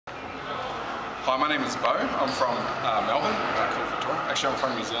Hi, my name is Bo. I'm from Melbourne, cool Victoria. Actually, I'm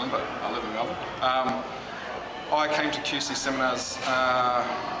from New Zealand, but I live in Melbourne. I came to QC seminars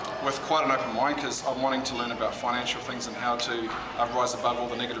with quite an open mind because I'm wanting to learn about financial things and how to rise above all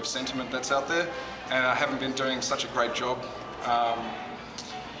the negative sentiment that's out there. And I haven't been doing such a great job.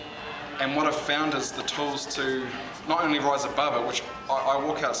 And what I've found is the tools to not only rise above it, which I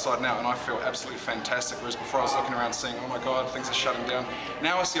walk outside now and I feel absolutely fantastic, whereas before I was looking around saying, oh my God, things are shutting down.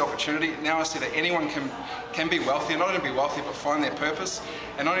 Now I see opportunity, now I see that anyone can be wealthy, and not only be wealthy, but find their purpose.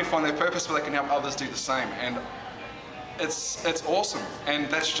 And not only find their purpose, but they can help others do the same. And it's awesome, and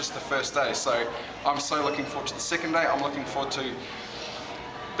that's just the first day. So I'm so looking forward to the second day. I'm looking forward to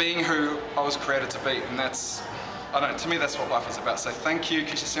being who I was created to be, and that's, I don't know, to me that's what life is about. So thank you,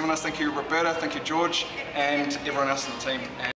 QC Seminars, thank you Roberta, thank you George, and everyone else in the team.